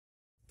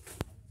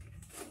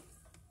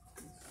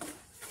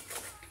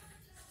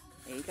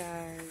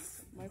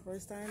guys, my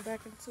first time back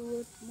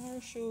into it,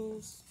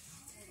 Marshall's.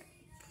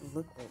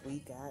 Look what we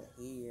got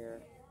here.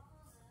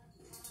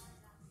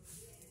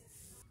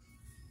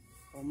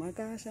 Oh my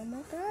gosh,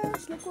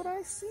 look what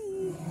I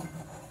see.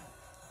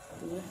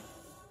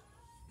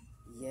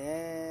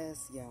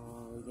 Yes,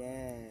 y'all,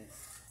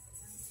 yes.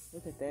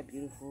 Look at that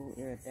beautiful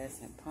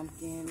iridescent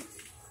pumpkin.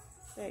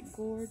 That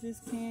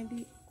gorgeous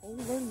candy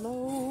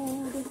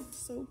overload.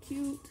 So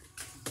cute.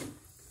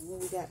 And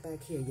what we got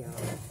back here, y'all?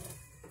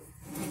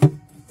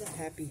 The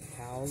happy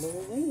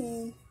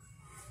Halloween.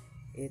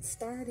 It's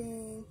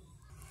starting.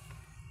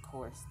 Of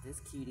course, this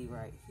cutie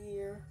right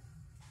here.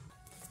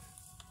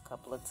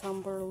 Couple of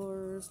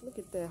tumblers. Look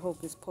at that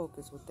hocus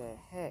pocus with that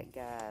hat,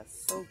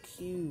 guys. So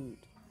cute.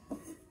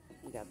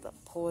 We got the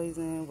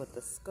poison with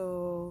the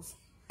skulls.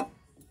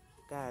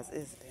 Guys,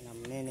 it's been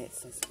a minute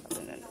since I've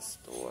been in the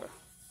store.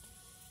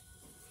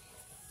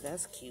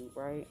 That's cute,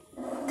 right?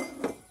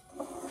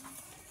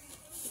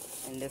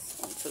 And this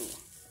one too.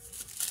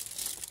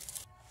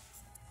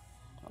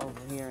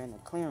 Over here in the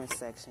clearance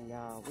section,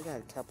 y'all, we got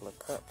a couple of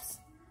cups.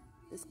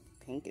 This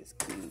pink is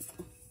cute.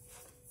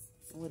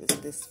 What is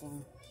this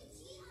one?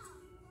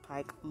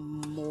 Pike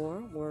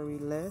more, worry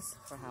less.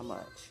 For how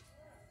much?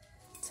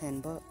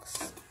 $10.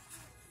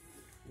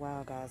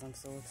 Wow, guys, I'm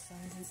so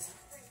excited.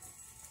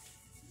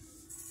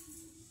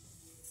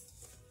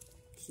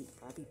 Cute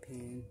bobby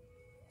pin.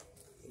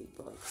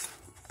 $8.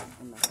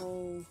 And the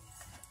whole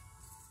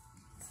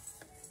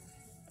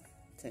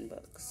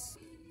 $10.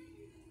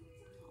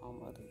 All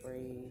Mother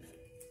Brave.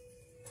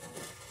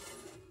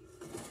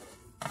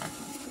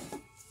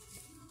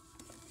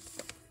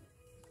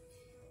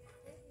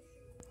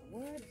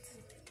 What?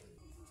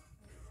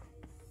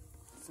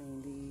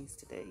 Seen these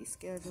today's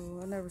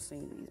schedule. I've never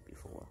seen these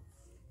before.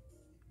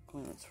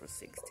 Clearance for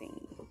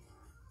 $16.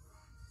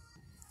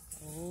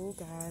 Oh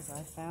guys,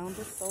 I found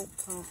the soap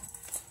pump.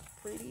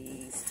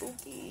 Pretty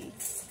spooky.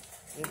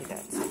 Really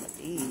got some of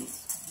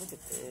these. Look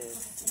at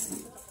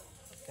this.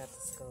 Got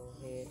the skull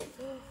head.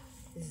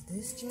 Is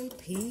this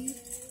JP?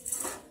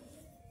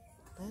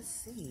 Let's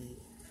see.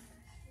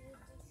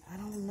 I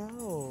don't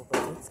know,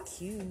 but it's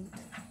cute.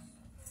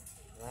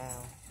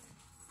 Wow.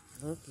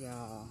 Look,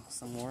 y'all.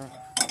 Some more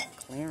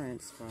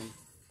clearance from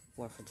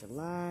 4th of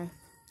July.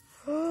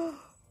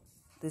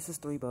 This is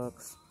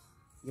 $3.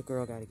 Your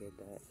girl gotta get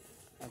that.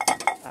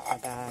 I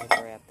gotta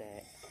grab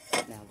that.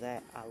 Now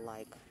that I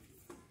like.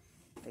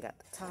 They got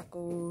the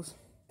tacos.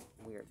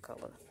 Weird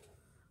color.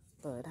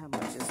 But how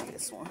much is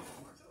this one?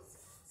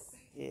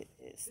 It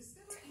is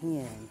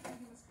 10.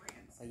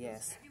 But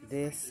yes,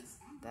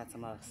 that's a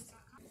must.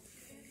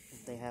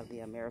 They have the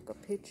America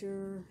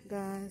picture,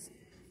 guys.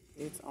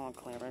 It's on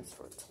clearance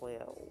for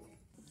 $12.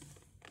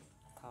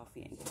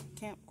 Coffee and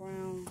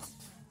campgrounds,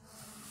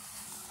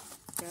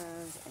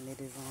 guys, and it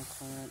is on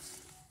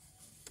clearance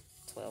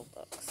 $12.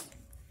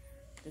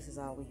 This is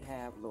all we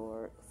have,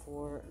 Lord,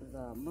 for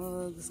the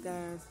mugs,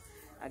 guys.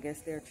 I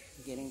guess they're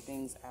getting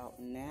things out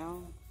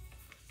now.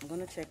 I'm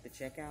gonna check the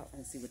checkout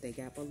and see what they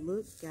got. But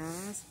look,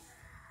 guys,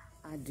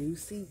 I do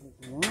see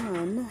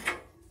one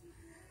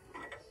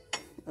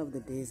of the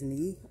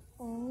Disney.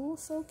 Oh,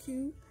 so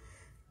cute.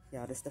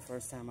 Y'all, this is the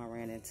first time I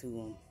ran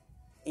into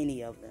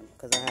any of them,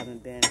 because I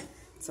haven't been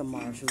to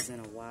Marshall's in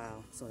a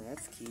while. So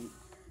that's cute.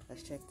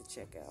 Let's check the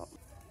checkout.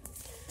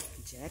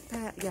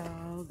 Jackpot,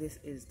 y'all. This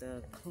is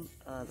the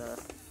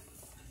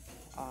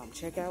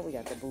checkout. We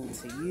got the Boo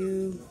to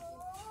You.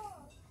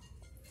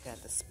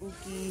 Got the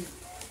spooky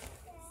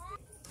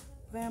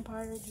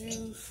vampire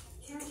juice.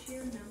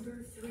 Cashier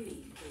number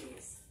 3,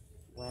 please.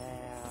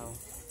 Wow.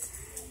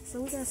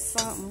 So we got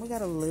something. We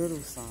got a little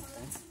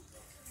something.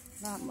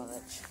 Not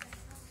much.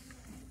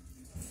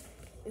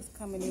 It's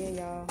coming in,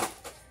 y'all.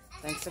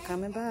 Thanks for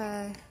coming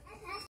by.